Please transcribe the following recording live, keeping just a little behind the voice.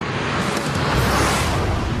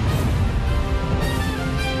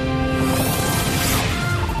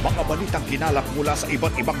isinalak mula sa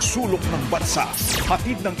iba't ibang sulok ng bansa.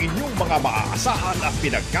 Hatid ng inyong mga maaasahan at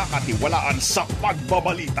pinagkakatiwalaan sa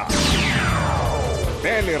pagbabalita.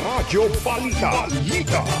 Teleradyo Balita.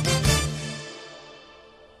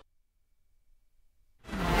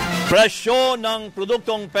 Presyo ng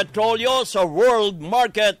produktong petrolyo sa world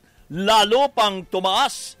market lalo pang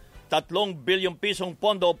tumaas. 3 bilyong pisong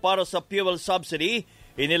pondo para sa fuel subsidy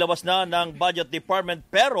inilabas na ng Budget Department,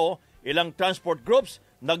 pero ilang transport groups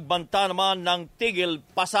nagbanta naman ng tigil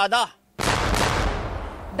pasada.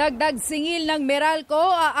 Dagdag singil ng Meralco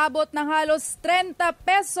aabot ng halos 30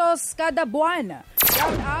 pesos kada buwan.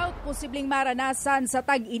 Shout out posibleng maranasan sa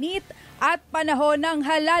tag-init at panahon ng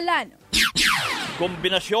halalan.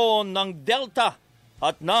 Kombinasyon ng Delta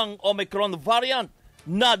at ng Omicron variant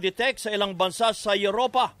na-detect sa ilang bansa sa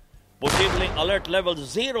Europa. Posibleng alert level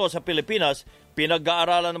 0 sa Pilipinas,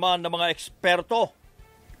 pinag-aaralan naman ng mga eksperto.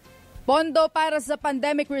 Pondo para sa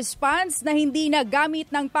pandemic response na hindi nagamit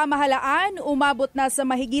ng pamahalaan umabot na sa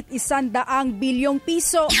mahigit 100 bilyong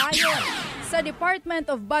piso ayon sa Department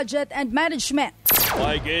of Budget and Management.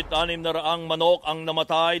 Mahigit 600 manok ang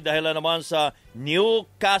namatay dahil naman sa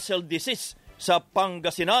Newcastle disease sa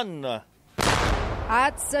Pangasinan.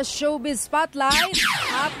 At sa Showbiz Spotlight,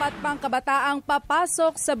 4 pang kabataang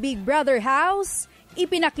papasok sa Big Brother house,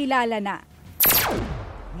 ipinakilala na.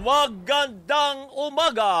 Magandang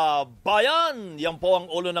umaga, bayan! Yan po ang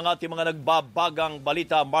ulo ng ating mga nagbabagang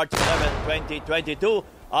balita, March 11,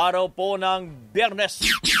 2022, araw po ng Biyernes.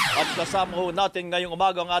 At kasama ho natin ngayong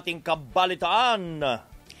umaga ang ating kabalitaan.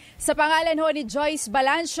 Sa pangalan ho ni Joyce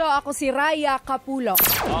Balancio, ako si Raya Capulo.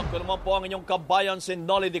 Ako naman po ang inyong kabayan, si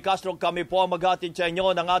Nolly De Castro. Kami po ang maghatid sa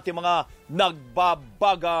inyo ng ating mga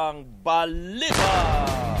nagbabagang balita.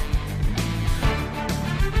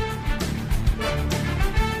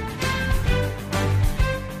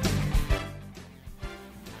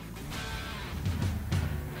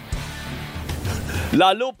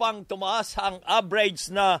 Lalo pang tumaas ang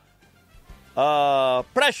average na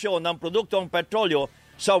presyo ng produktong petrolyo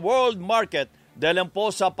sa world market dahil po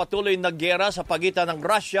sa patuloy na giyera sa pagitan ng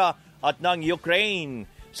Russia at ng Ukraine.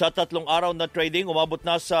 Sa 3 araw na trading, umabot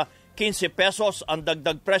na sa 15 pesos ang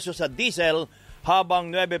dagdag presyo sa diesel, habang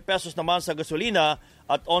 9 pesos naman sa gasolina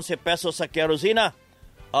at 11 pesos sa kerosina.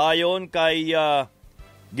 Ayon kay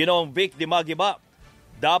Ginoong Vic Di Magiba,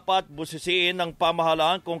 dapat busisiin ng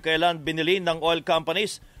pamahalaan kung kailan binili ng oil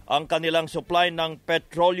companies ang kanilang supply ng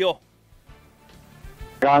petrolyo.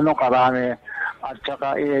 Gaano karami at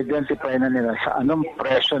saka i-identify na nila sa anong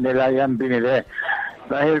presyo nila yan binili.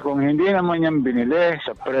 Dahil kung hindi naman yan binili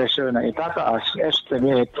sa presyo na itataas,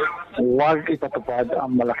 estimate, huwag itatupad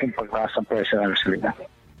ang malaking pagtaas ng presyo ng gasolina.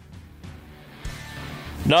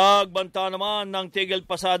 Nagbanta naman ng tigil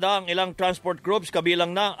pasada ang ilang transport groups,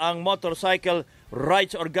 kabilang na ang Motorcycle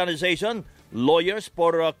Rights Organization, Lawyers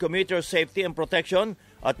for Commuter Safety and Protection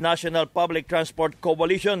at National Public Transport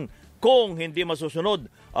Coalition kung hindi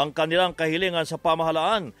masusunod ang kanilang kahilingan sa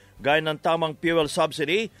pamahalaan gaya ng tamang fuel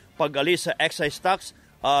subsidy, pag-alis sa excise tax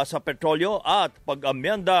sa petrolyo at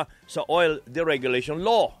pag-amyenda sa oil deregulation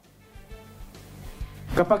law.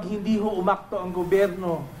 Kapag hindi ho umakto ang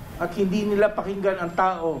gobyerno at hindi nila pakinggan ang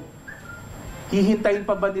tao, hihintayin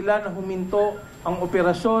pa ba nila na huminto ang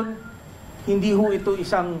operasyon? Hindi ho ito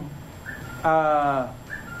isang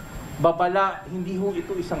babala, hindi ho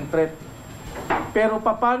ito isang threat. Pero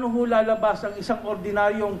paano ho lalabas ang isang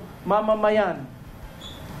ordinaryong mamamayan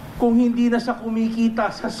kung hindi na sa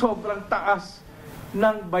kumikita sa sobrang taas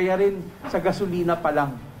ng bayarin sa gasolina pa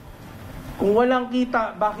lang? Kung walang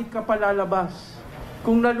kita, bakit ka pa lalabas?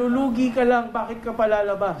 Kung nalulugi ka lang, bakit ka pa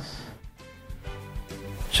lalabas?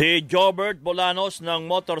 Si Jobert Bolanos ng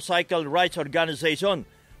Motorcycle Rights Organization,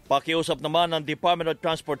 pakiusap naman ng Department of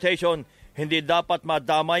Transportation, hindi dapat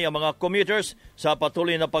madamay ang mga commuters sa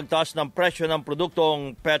patuloy na pagtaas ng presyo ng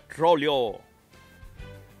produktong petrolyo.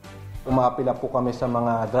 Umapila po kami sa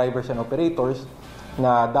mga drivers and operators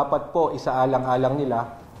na dapat po isaalang-alang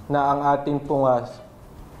nila na ang ating pong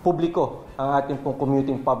publiko, ang ating pong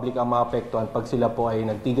commuting public ang maapektuhan pag sila po ay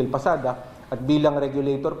nagtigil pasada, at bilang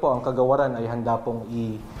regulator po ang kagawaran ay handa pong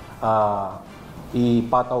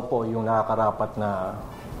ipataw po yung nakakarapat na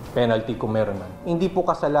penalty kung meron man. Hindi po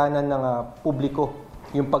kasalanan ng publiko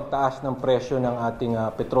yung pagtaas ng presyo ng ating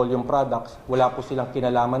petroleum products. Wala po silang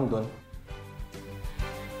kinalaman doon.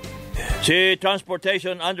 Si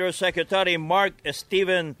Transportation Undersecretary Mark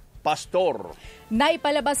Steven Pastor.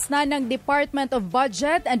 Naipalabas na ng Department of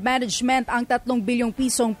Budget and Management ang 3 bilyong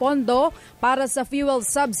pisong pondo para sa fuel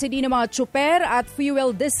subsidy ng mga tsuper at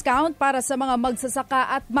fuel discount para sa mga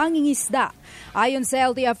magsasaka at mangingisda. Ayon sa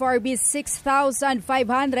LTFRB,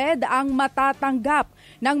 6,500 ang matatanggap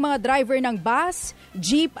ng mga driver ng bus,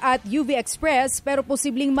 jeep at UV Express pero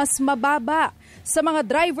posibleng mas mababa sa mga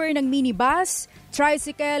driver ng minibus,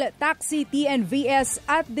 tricycle, taxi, TNVS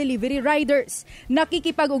at delivery riders.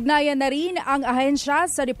 Nakikipag-ugnayan na rin ang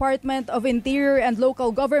ahensya sa Department of Interior and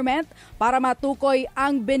Local Government para matukoy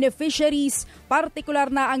ang beneficiaries,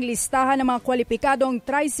 partikular na ang listahan ng mga kwalipikadong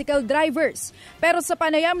tricycle drivers. Pero sa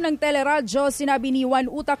panayam ng teleradyo, sinabi ni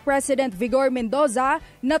One Utak President Vigor Mendoza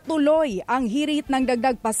na tuloy ang hirit ng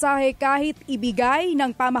dagdag pasahe kahit ibigay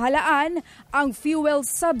ng pamahalaan ang fuel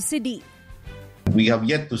subsidy. We have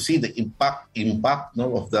yet to see the impact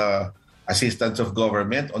of the assistance of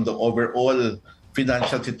government on the overall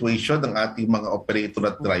financial situation ng ating mga operator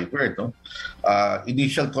at driver.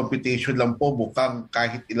 Initial computation lang po, mukhang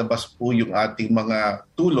kahit ilabas po yung ating mga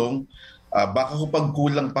tulong, baka ho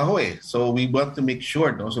pagkulang pa ho eh. So we want to make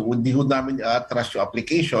sure, so hindi ho namin trust yung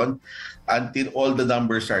application until all the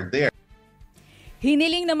numbers are there.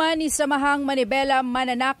 Hiniling naman ni Samahang Manibela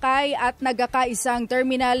Mananakay at nagkakaisang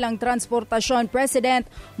terminal ng transportasyon President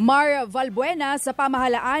Mar Valbuena sa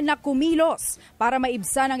pamahalaan na kumilos para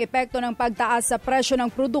maibsan ang epekto ng pagtaas sa presyo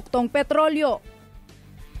ng produktong petrolyo.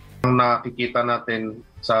 Ang nakikita natin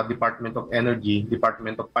sa Department of Energy,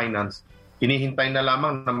 Department of Finance, hinihintay na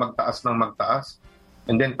lamang na magtaas ng magtaas.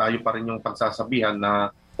 And then tayo pa rin yung pagsasabihan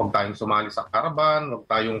na huwag tayong sumali sa caravan, huwag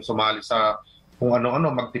tayong sumali sa kung ano-ano,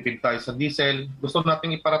 magtipid tayo sa diesel. Gusto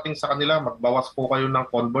nating iparating sa kanila, magbawas po kayo ng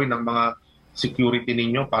convoy ng mga security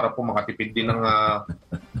ninyo para po makatipid din ng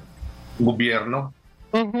gobyerno.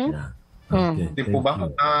 Hindi po ba?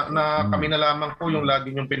 Na kami na lamang po yung lagi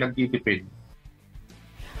yung pinagtitipid.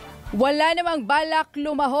 Wala namang balak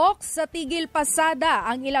lumahok sa tigil pasada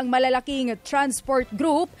ang ilang malalaking transport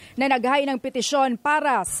group na naghain ng petisyon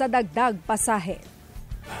para sa dagdag pasahe.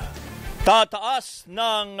 Tataas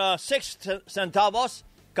ng 6 centavos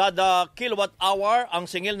kada kilowatt hour ang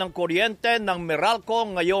singil ng kuryente ng Meralco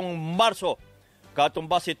ngayong Marso.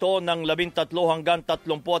 Katumbas ito ng 13 hanggang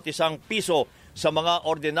 31 piso sa mga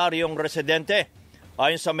ordinaryong residente.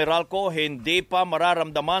 Ayon sa Meralco, hindi pa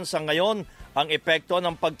mararamdaman sa ngayon ang epekto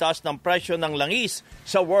ng pagtaas ng presyo ng langis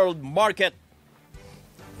sa world market.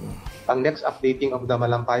 Ang next updating of the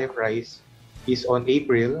Malampaya price is on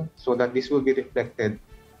April, so that this will be reflected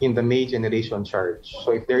in the May generation charge.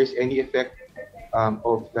 So if there is any effect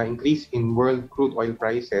of the increase in world crude oil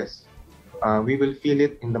prices, we will feel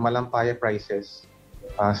it in the Malampaya prices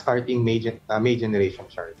starting May generation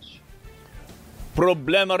charge.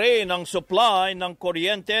 Problema rin ang supply ng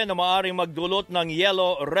kuryente na maaaring magdulot ng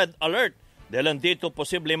yellow-red alert dahil dito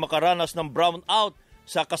posible makaranas ng brownout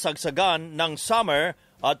sa kasagsagan ng summer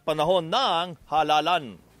at panahon ng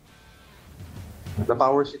halalan. The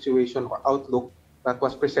power situation or outlook that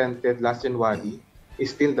was presented last January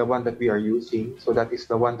is still the one that we are using. So that is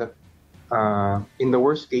the one that, in the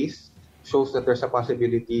worst case, shows that there's a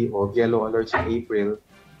possibility of yellow alerts in April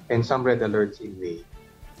and some red alerts in May.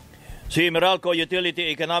 Si Meralco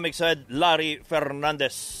Utility Economics Head Larry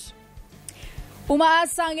Fernandez.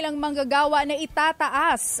 Umaasa ang ilang manggagawa na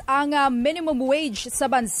itataas ang minimum wage sa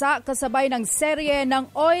bansa kasabay ng serye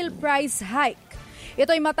ng oil price hike.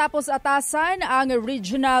 Ito'y matapos atasan ang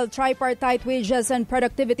Regional Tripartite Wages and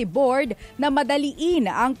Productivity Board na madaliin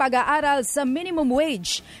ang pag-aaral sa minimum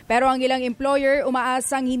wage. Pero ang ilang employer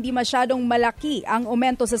umaasang hindi masyadong malaki ang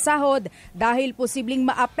aumento sa sahod dahil posibleng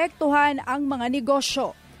maapektuhan ang mga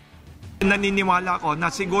negosyo. Naniniwala ko na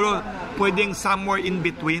siguro pwedeng somewhere in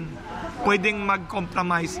between. Pwedeng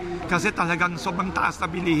mag-compromise kasi talagang sobrang taas na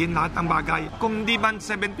bilihin lahat ng bagay. Kung di man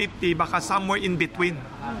 750, baka somewhere in between.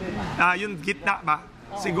 Yung gitna ba?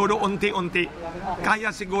 Siguro unti-unti.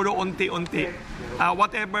 Kaya siguro unti-unti.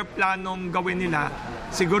 Whatever planong gawin nila,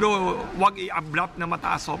 siguro wag i-abrupt na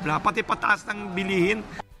mataas sobra. Pati pataas ng bilihin.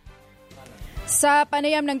 Sa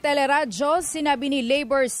panayam ng teleradyo, sinabi ni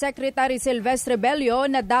Labor Secretary Silvestre Bello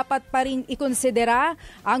na dapat pa rin ikonsidera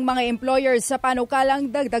ang mga employers sa panukalang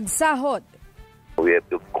dagdag sahod. We have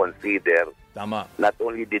to consider Tama. Not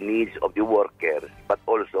only the needs of the workers but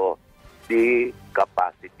also the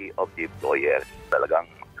capacity of the employers. Talagang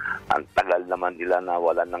ang tagal naman nila na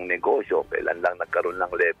wala ng negosyo, kailan lang nagkaroon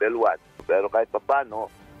ng level 1. Pero kahit paano,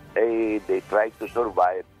 they try to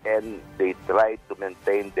survive and they try to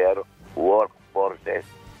maintain their workforces.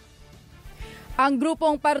 Ang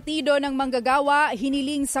grupong partido ng manggagawa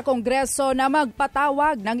hiniling sa Kongreso na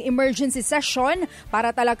magpatawag ng emergency session para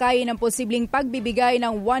talakayin ang posibleng pagbibigay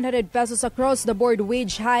ng 100 pesos across-the-board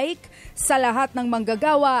wage hike sa lahat ng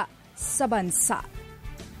manggagawa sa bansa.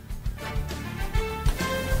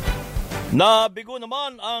 Nabigo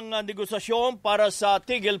naman ang negosasyon para sa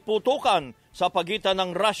tigil putukan sa pagitan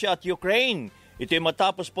ng Russia at Ukraine. Ito'y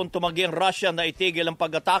matapos pong tumanggi ang Russia na itigil ang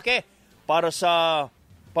pag-atake para sa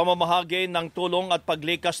pamamahagi ng tulong at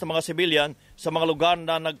paglikas ng mga sibilyan sa mga lugar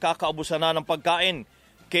na nagkakaubusan na ng pagkain.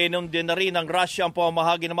 Kinundi na rin ng Russia ang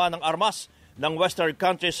pamamahagi naman ng armas ng Western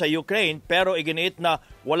countries sa Ukraine, pero iginiit na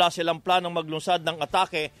wala silang planong maglunsad ng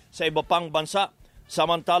atake sa iba pang bansa.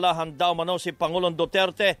 Samantala, handa umano si Pangulong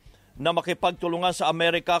Duterte na makipagtulungan sa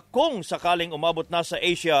Amerika kung sakaling umabot na sa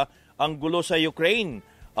Asia ang gulo sa Ukraine.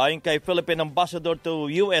 Ayon kay Philippine Ambassador to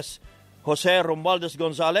US, Jose Romualdez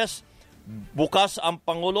Gonzales, bukas ang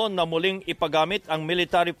Pangulo na muling ipagamit ang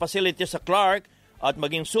military facility sa Clark at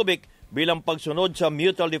maging Subic bilang pagsunod sa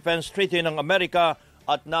Mutual Defense Treaty ng Amerika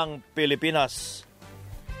at ng Pilipinas.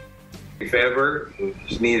 If ever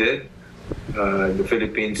is needed, the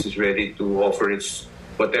Philippines is ready to offer its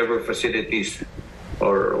whatever facilities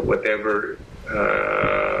or whatever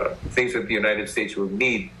things that the United States will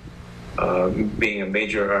need, being a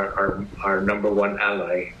major, our number one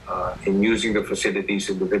ally in using the facilities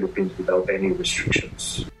in the Philippines without any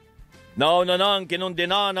restrictions. Nauna nang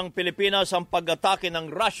kinundina ng Pilipinas ang pag-atake ng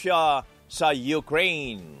Russia sa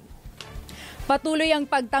Ukraine. Patuloy ang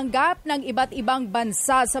pagtanggap ng iba't ibang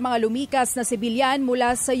bansa sa mga lumikas na sibilyan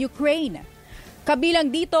mula sa Ukraine.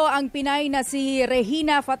 Kabilang dito ang Pinay na si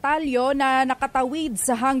Regina Fatalio na nakatawid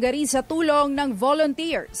sa Hungary sa tulong ng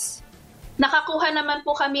volunteers. Nakakuha naman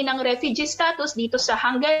po kami ng refugee status dito sa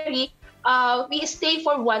Hungary. We stay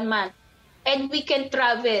for 1 month and we can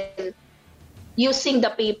travel using the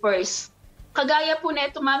papers. Kagaya po na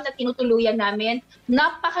ito, ma'am, na tinutuluyan namin.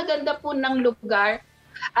 Napakaganda po ng lugar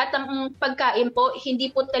at ang pagkain po, hindi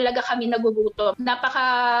po talaga kami nagugutom.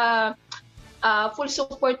 Full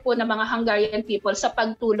support po ng mga Hungarian people sa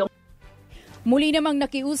pagtulong. Muli namang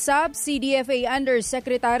nakiusap si DFA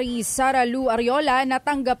Undersecretary Sara Lu Ariola na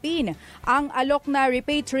tanggapin ang alok na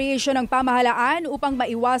repatriation ng pamahalaan upang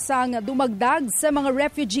maiwasang dumagdag sa mga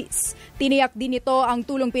refugees. Tiniyak din ito ang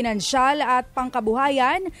tulong pinansyal at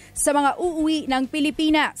pangkabuhayan sa mga uuwi ng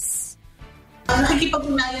Pilipinas.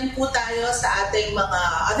 Nakikipag-ugnayan po tayo sa ating mga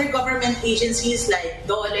other government agencies like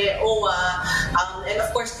DOLE, OWA, and of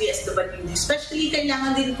course DSWD. Especially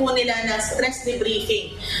kailangan din po nila ng stress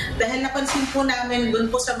debriefing. Dahil napansin po namin dun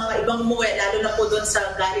po sa mga ibang umuwi, lalo na po dun sa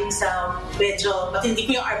galing sa medyo, matindi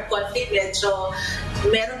po yung armed conflict, medyo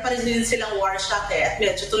meron pa rin din silang war shock at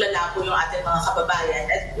medyo tulala po yung ating mga kababayan,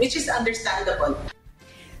 which is understandable.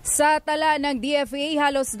 Sa tala ng DFA,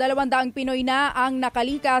 halos 200 Pinoy na ang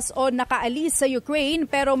nakalikas o nakaalis sa Ukraine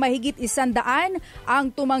pero mahigit 100 ang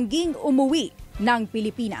tumangging umuwi ng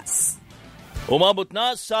Pilipinas. Umabot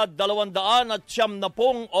na sa 290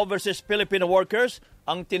 overseas Filipino workers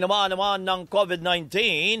ang tinamaan naman ng COVID-19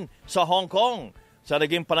 sa Hong Kong. Sa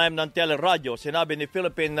naging panayam ng Radyo, sinabi ni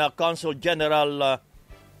Philippine Consul General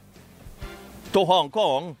to Hong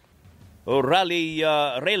Kong, Raleigh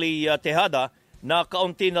Tejada, na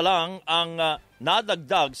kaunti na lang ang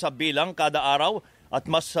nadagdag sa bilang kada araw at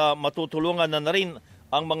mas matutulungan na rin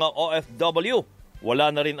ang mga OFW. Wala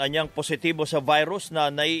na rin anyang positibo sa virus na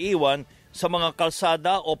naiiwan sa mga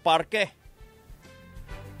kalsada o parke.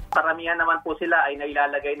 Karamihan naman po sila ay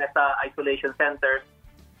nailalagay na sa isolation centers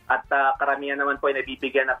at karamihan naman po ay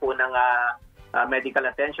nabibigyan na po ng medical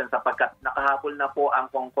attention sapagkat nakahabol na po ang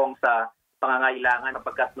Hong Kong sa pangangailangan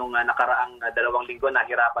sapagkat nung nakaraang 2 linggo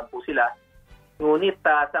nahirapan po sila. Ngunit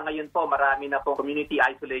sa ngayon po, marami na po community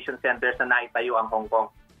isolation centers na naitayo ang Hong Kong.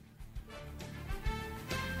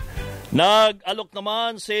 Nag-alok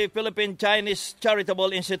naman si Philippine Chinese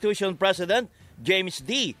Charitable Institution President James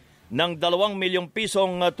D. ng 2 milyong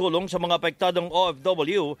pisong tulong sa mga apektadong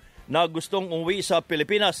OFW na gustong umuwi sa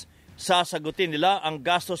Pilipinas. Sasagutin nila ang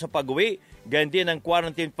gasto sa pag-uwi, gayon din ang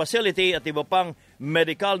quarantine facility at iba pang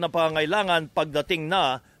medical na pangangailangan pagdating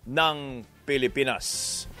na ng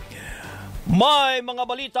Pilipinas. May mga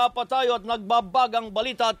balita pa tayo at nagbabagang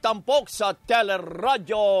balita at tampok sa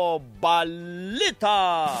Radyo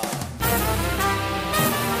Balita.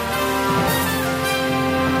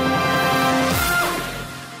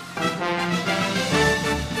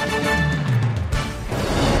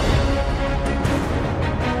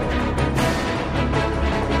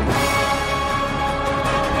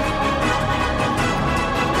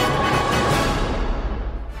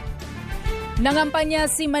 Nangampanya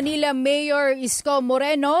si Manila Mayor Isko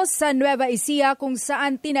Moreno sa Nueva Ecija kung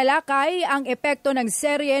saan tinalakay ang epekto ng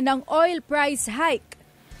serye ng oil price hike.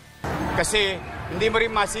 Kasi hindi mo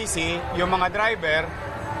rin masisi yung mga driver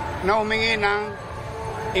na humingi ng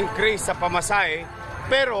increase sa pamasahe,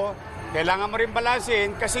 pero kailangan mo rin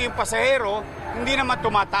balansin kasi yung pasahero hindi naman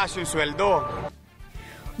tumataas yung sweldo.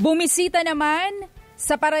 Bumisita naman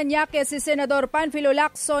sa Parañaque si Senador Panfilo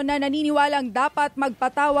Lacson na naniniwalang dapat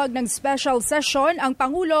magpatawag ng special session ang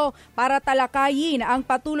Pangulo para talakayin ang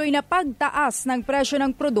patuloy na pagtaas ng presyo ng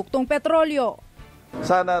produktong petrolyo.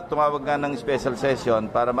 Sana tumawag nga ng special session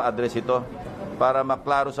para ma-address ito, para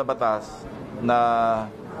maklaro sa batas na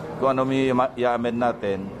kung ano may i-amend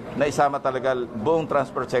natin, na isama talaga buong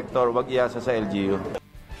transport sector, wag iasa sa LGU.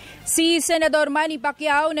 Si Senador Manny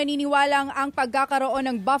Pacquiao naniniwalang ang pagkakaroon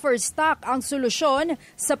ng buffer stock ang solusyon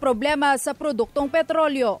sa problema sa produktong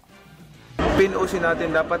petrolyo. PNOC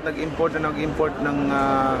natin dapat nag-import ng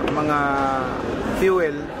mga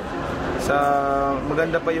fuel sa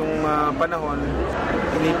maganda pa yung panahon.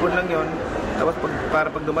 Inipon lang yon. Tapos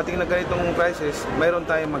para pag dumating na ganitong crisis, mayroon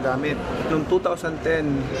tayong magamit. Noong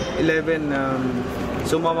 2010-11,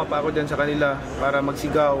 sumama pa ako dyan sa kanila para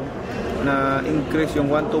magsigaw na increase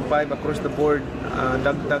yung 125 across the board,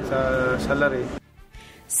 dagdag sa salary.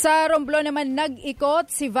 Sa Romblon naman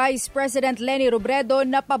nag-ikot si Vice President Leni Robredo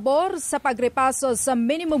na pabor sa pagrepaso sa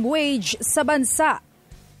minimum wage sa bansa.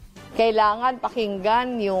 Kailangan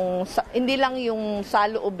pakinggan hindi lang yung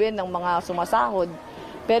saloobin ng mga sumasahod,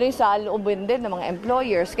 pero yung saloobin din ng mga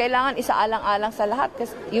employers. Kailangan isaalang-alang sa lahat,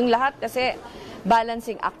 yung lahat kasi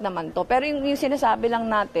balancing act naman to. Pero yung sinasabi lang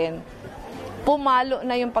natin, pumalo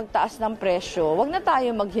na yung pagtaas ng presyo, wag na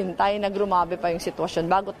tayo maghintay na grumabe pa yung sitwasyon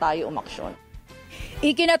bago tayo umaksyon.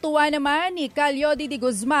 Ikinatuwa naman ni Calyodi de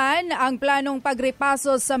Guzman ang planong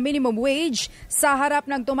pagrepaso sa minimum wage sa harap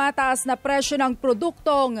ng tumataas na presyo ng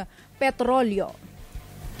produktong petrolyo.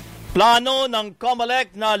 Plano ng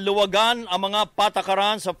COMELEC na luwagan ang mga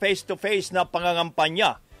patakaran sa face-to-face na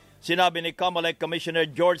pangangampanya. Sinabi ni COMELEC Commissioner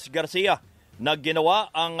George Garcia na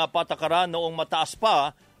ginawa ang patakaran noong mataas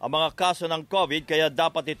pa ang mga kaso ng COVID kaya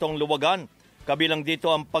dapat itong luwagan. Kabilang dito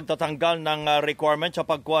ang pagtatanggal ng requirement sa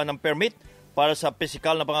pagkuha ng permit para sa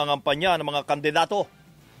pisikal na pangangampanya ng mga kandidato.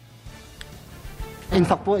 In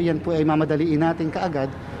fact po, yan po ay mamadaliin natin kaagad.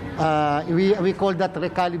 We call that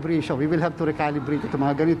recalibration. We will have to recalibrate ito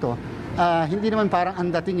mga ganito. Hindi naman parang ang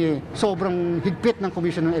dating sobrang higpit ng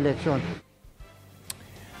Commission ng Election.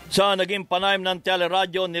 Sa naging panayam ng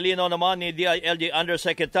teleradyo, nilinaw naman ni DILG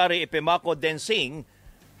Undersecretary Ipimako Densing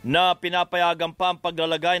na pinapayagan pa ang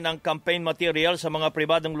paglalagay ng campaign material sa mga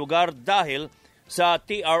pribadong lugar dahil sa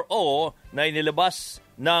TRO na inilabas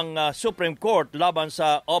ng Supreme Court laban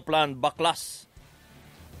sa Oplan Baklas.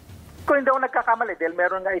 Kung hindi ako nagkakamali, dahil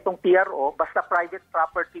meron nga itong TRO, basta private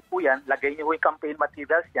property po yan, lagay niyo yung campaign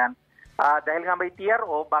materials yan. Dahil nga may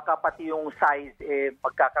TRO, baka pati yung size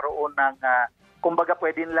magkakaroon ng, kumbaga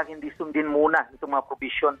pwede nilang hindi sundin muna itong mga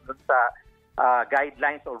provision sa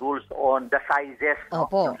guidelines or rules on the sizes,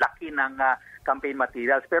 yung laki ng campaign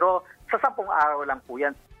materials. Pero sa 10 araw lang po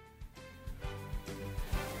yan.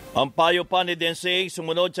 Ang payo pa ni Densing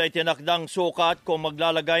sumunod sa itinakdang sukat kung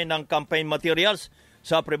maglalagay ng campaign materials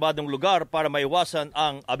sa pribadong lugar para maiwasan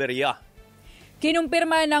ang aberya.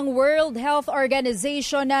 Kinumpirma ng World Health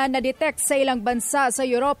Organization na nadetect sa ilang bansa sa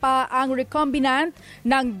Europa ang recombinant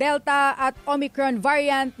ng Delta at Omicron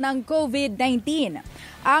variant ng COVID-19.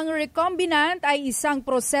 Ang recombinant ay isang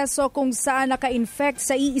proseso kung saan naka-infect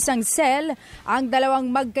sa iisang cell ang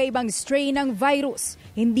dalawang magkaibang strain ng virus.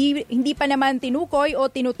 Hindi pa naman tinukoy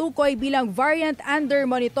o tinutukoy bilang variant under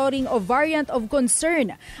monitoring o variant of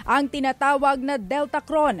concern ang tinatawag na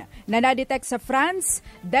Deltacron na nadetect sa France,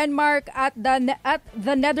 Denmark at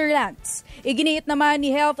the Netherlands. Iginiit naman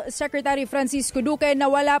ni Health Secretary Francisco Duque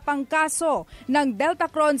na wala pang kaso ng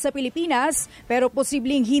Deltacron sa Pilipinas pero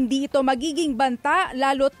posibleng hindi ito magiging banta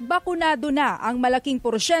lalo't bakunado na ang malaking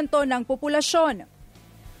porsyento ng populasyon.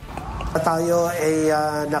 Tayo ay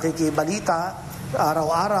nakikibalita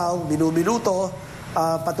araw-araw, minuto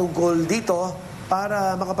patungkol dito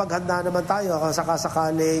para makapaghanda naman tayo sa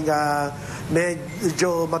kasakaling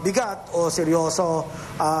medyo mabigat o seryoso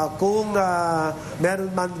kung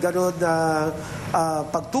meron man ganun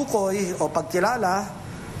pagtukoy o pagkilala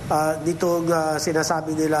nitong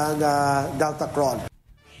sinasabi nilang Deltacron.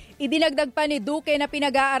 Idinagdag pa ni Duque na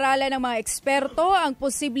pinag-aaralan ng mga eksperto ang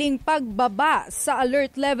posibleng pagbaba sa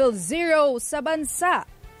Alert Level 0 sa bansa.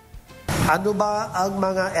 Ano ba ang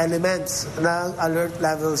mga elements ng Alert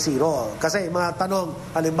Level 0? Kasi mga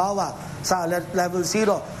tanong, halimbawa, sa Alert Level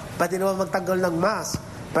 0, pwede naman magtanggal ng mask,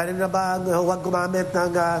 Pwede na ba huwag gumamit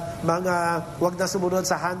ng huwag na sumunod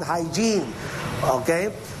sa hand hygiene? Okay?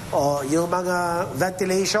 O yung mga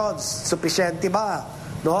ventilations, sufficiente ba?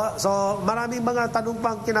 No? So maraming mga tanong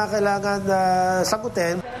pang kinakailangan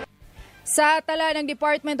sagutin. Sa tala ng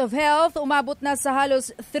Department of Health, umabot na sa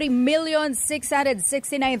halos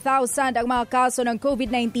 3,669,000 ang mga kaso ng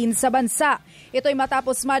COVID-19 sa bansa. Ito'y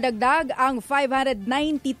matapos madagdag ang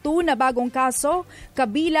 592 na bagong kaso,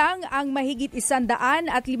 kabilang ang mahigit 150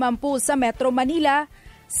 sa Metro Manila.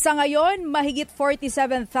 Sa ngayon, mahigit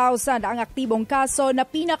 47,000 ang aktibong kaso na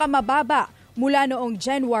pinakamababa mula noong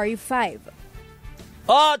January 5.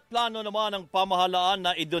 At plano naman ng pamahalaan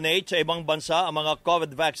na i-donate sa ibang bansa ang mga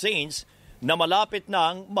COVID vaccines na malapit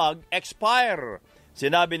nang mag-expire.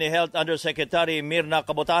 Sinabi ni Health Undersecretary Mirna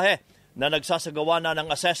Kabutahe na nagsasagawa na ng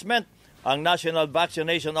assessment ang National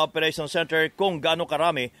Vaccination Operations Center kung gaano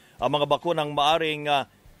karami ang mga bakunang maaring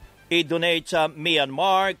i-donate sa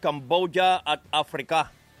Myanmar, Cambodia at Africa.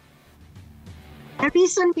 The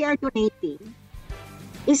reason we are donating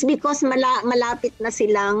is because malapit na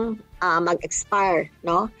silang mag-expire,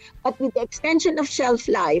 no? But with the extension of shelf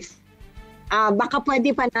life, baka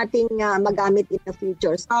pwede pa nating magamit in the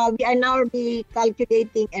future. So we are now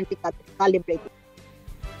recalculating and recalibrating.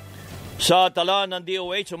 Sa tala ng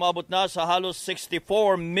DOH, umabot na sa halos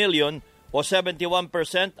 64 million o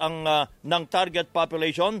 71% ng target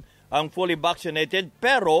population ang fully vaccinated,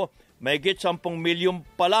 pero may higit 10 milyon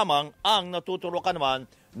pa lamang ang natuturukan naman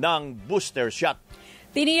ng booster shot.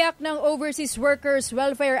 Tiniyak ng Overseas Workers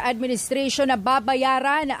Welfare Administration na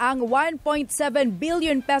babayaran ang 1.7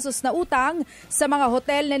 billion pesos na utang sa mga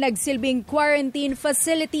hotel na nagsilbing quarantine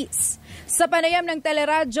facilities. Sa panayam ng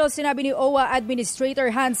teleradyo, sinabi ni OWA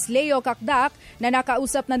Administrator Hans Leo Kakdak na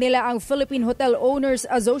nakausap na nila ang Philippine Hotel Owners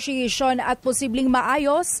Association at posibleng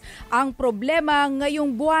maayos ang problema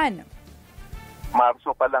ngayong buwan.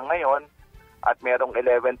 Marso pa lang ngayon, at merong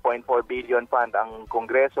 11.4 billion fund ang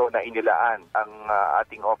Kongreso na inilaan ang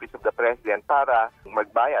ating Office of the President para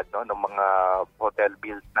magbayad ng mga hotel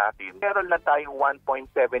bills natin. Meron lang tayong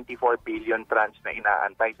 1.74 billion tranche na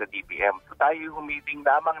inaantay sa DBM. So tayo humiling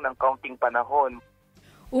lamang ng kaunting panahon.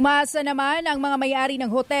 Umasa naman ang mga may-ari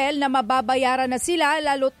ng hotel na mababayaran na sila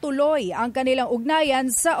lalo tuloy ang kanilang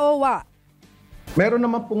ugnayan sa OWA. Meron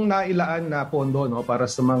naman pong nailaan na pondo para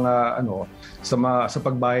sa mga sa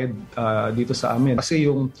pagbayad dito sa amin.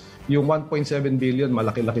 Kasi yung 1.7 billion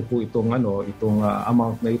malaki-laki po itong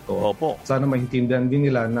amount na ito. Opo. Sana maintindihan din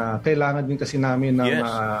nila na kailangan din kasi namin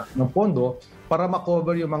ng pondo para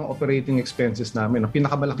ma-cover yung mga operating expenses namin. Ang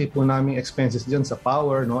pinakamalaki po naming expenses diyan sa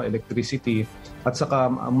power, electricity, at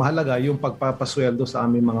saka mahalaga yung pagpapasweldo sa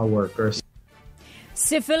aming mga workers.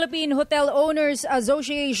 Si Philippine Hotel Owners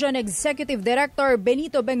Association Executive Director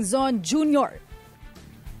Benito Bengzon Jr.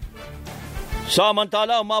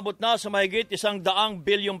 Samantala, umabot na sa mahigit 100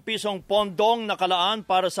 bilyong pisong pondong nakalaan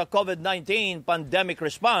para sa COVID-19 pandemic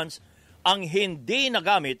response ang hindi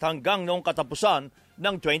nagamit hanggang noong katapusan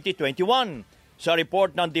ng 2021. Sa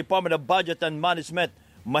report ng Department of Budget and Management,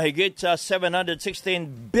 mahigit sa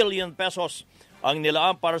 716 billion pesos ang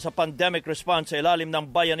nilaan para sa pandemic response sa ilalim ng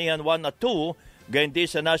Bayanihan 1 at 2, gayon din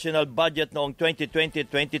sa national budget noong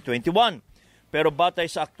 2020-2021. Pero batay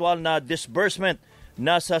sa aktual na disbursement,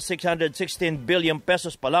 nasa 616 billion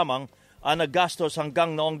pesos pa lamang ang nagastos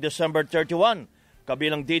hanggang noong December 31.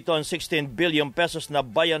 Kabilang dito ang 16 billion pesos na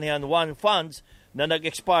Bayanihan 1 funds na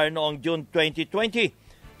nag-expire noong June 2020.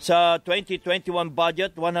 Sa 2021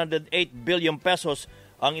 budget, 108 billion pesos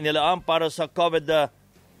ang inilaan para sa COVID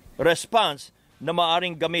response na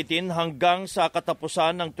maaring gamitin hanggang sa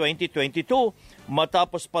katapusan ng 2022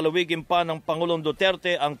 matapos palawigin pa ng Pangulong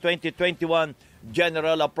Duterte ang 2021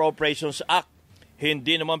 General Appropriations Act.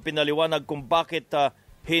 Hindi naman pinaliwanag kung bakit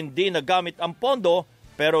hindi nagamit ang pondo,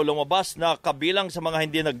 pero lumabas na kabilang sa mga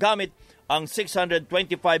hindi nagamit ang 625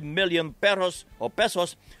 million pesos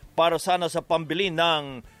para sana sa pambili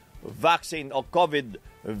ng vaccine o COVID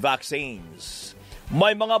vaccines.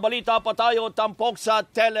 May mga balita pa tayo tampok sa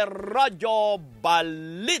Teleradyo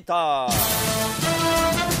Balita.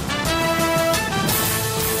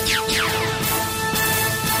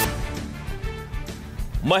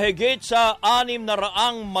 Mahigit sa 600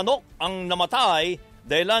 manok ang namatay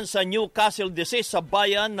dahilan sa Newcastle disease sa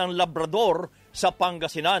bayan ng Labrador sa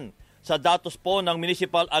Pangasinan. Sa datos po ng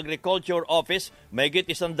Municipal Agriculture Office, mahigit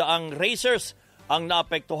 100 racers ang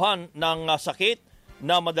naapektuhan ng sakit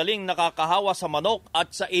na madaling nakakahawa sa manok at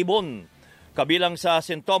sa ibon. Kabilang sa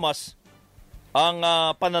sintomas, ang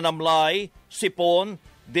pananamlay, sipon,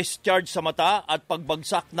 discharge sa mata at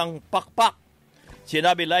pagbagsak ng pakpak.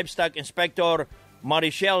 Sinabi Livestock Inspector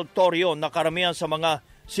Marichelle Torio na karamihan sa mga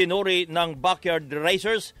sinuri ng backyard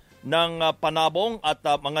raisers ng panabong at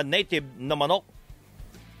mga native na manok?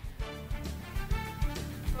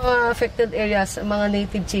 Affected areas, mga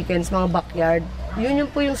native chickens, mga backyard, yun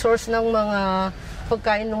po yung source ng mga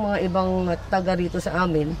pagkain ng mga ibang taga rito sa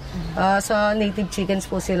amin. Sa native chickens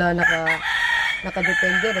po sila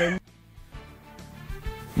nakadepende rin.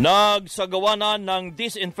 Nagsagawa na ng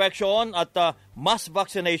disinfection at mass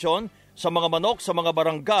vaccination sa mga manok sa mga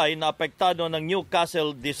barangay na apektado ng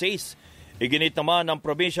Newcastle disease. Iginit naman ng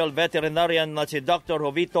provincial veterinarian na si Dr.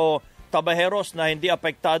 Jovito Tabajeros na hindi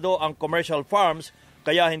apektado ang commercial farms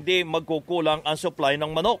kaya hindi magkukulang ang supply ng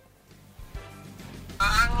manok.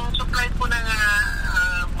 Ang supply po ng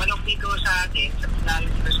manok dito sa atin, sa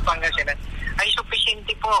Pangasinan, ay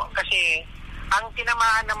sufficiente po kasi ang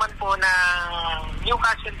tinamaan naman po ng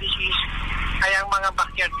Newcastle disease ay ang mga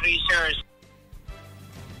backyard raisers.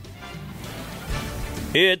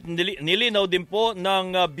 Nilinaw din po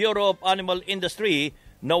ng Bureau of Animal Industry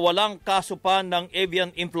na walang kaso pa ng avian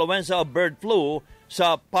influenza o bird flu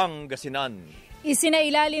sa Pangasinan.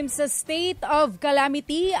 Isinailalim sa state of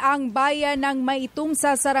calamity ang bayan ng Maitum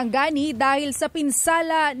sa Sarangani dahil sa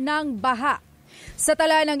pinsala ng baha. Sa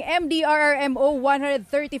tala ng MDRRMO,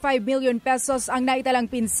 135 million pesos ang naitalang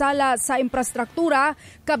pinsala sa infrastruktura,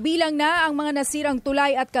 kabilang na ang mga nasirang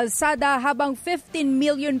tulay at kalsada habang 15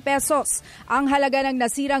 million pesos ang halaga ng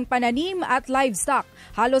nasirang pananim at livestock.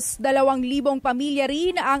 Halos 2,000 pamilya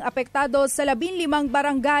rin ang apektado sa 15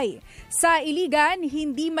 barangay. Sa Iligan,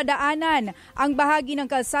 hindi madaanan ang bahagi ng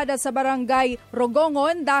kalsada sa barangay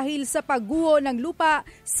Rogongon dahil sa pagguho ng lupa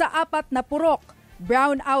sa 4 na purok.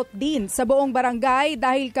 Brownout din sa buong barangay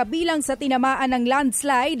dahil kabilang sa tinamaan ng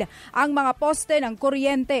landslide ang mga poste ng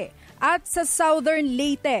kuryente. At sa Southern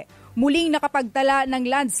Leyte, muling nakapagtala ng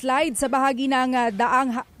landslide sa bahagi ng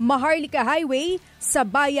daang Maharlika Highway sa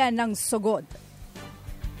bayan ng Sogod.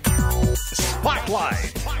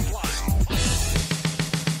 Spotlight.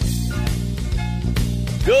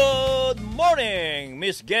 Good morning,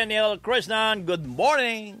 Miss Geniel Krishnan. Good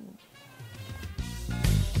morning.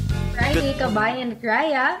 Friday, kabayan at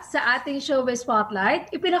Raya, sa ating showbiz spotlight,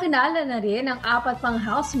 ipinakilala na rin ang 4 pang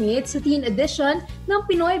housemates sa teen edition ng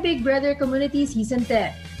Pinoy Big Brother Community Season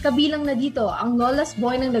 10. Kabilang na dito ang lawless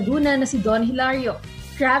boy ng Laguna na si Don Hilario,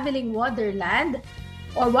 traveling Wonderland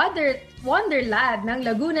ng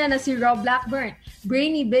Laguna na si Rob Blackburn,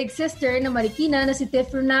 brainy big sister na Marikina na si Tiff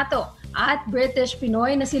Renato, at British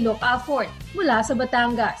Pinoy na si Luke Alford mula sa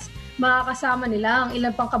Batangas. Makakasama nila ang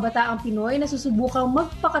ilang pang kabataang Pinoy na susubukang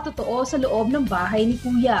magpakatotoo sa loob ng bahay ni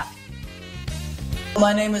Kuya.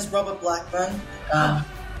 My name is Robert Blackburn.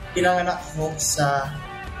 Pinanganak ko sa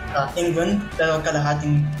England, pero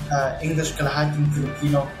kalahating English, kalahating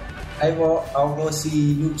Filipino. Ako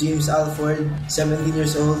si Luke James Alford, 17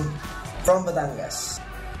 years old, from Batangas.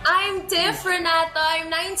 I'm Tiff Renato. I'm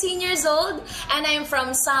 19 years old and I'm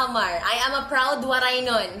from Samar. I am a proud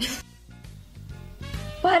Waraynon.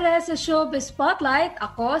 Para sa Showbiz Spotlight,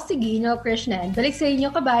 ako si Gino Krishnan. Balik sa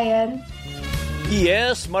inyo, kabayan.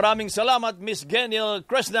 Yes, maraming salamat, Miss Geniel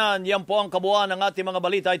Krishnan. Yan po ang kabuuan ng ating mga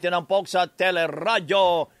balita ay tinampok sa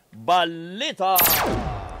Radyo Balita.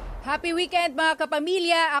 Happy weekend mga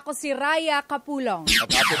kapamilya. Ako si Raya Kapulong.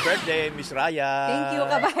 At happy birthday, Miss Raya. Thank you,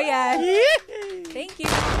 kabayan. Thank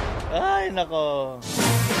you. Ay, nako.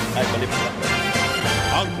 Ay, balik mo lang.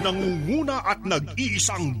 Ang nangunguna at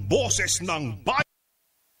nag-iisang boses ng bayan.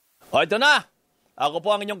 O, ito na. Ako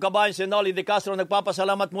po ang inyong kabayan, si Nolly De Castro.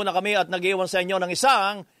 Nagpapasalamat muna kami at nag-iwan sa inyo ng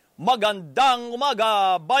isang magandang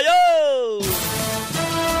umaga. Bayo!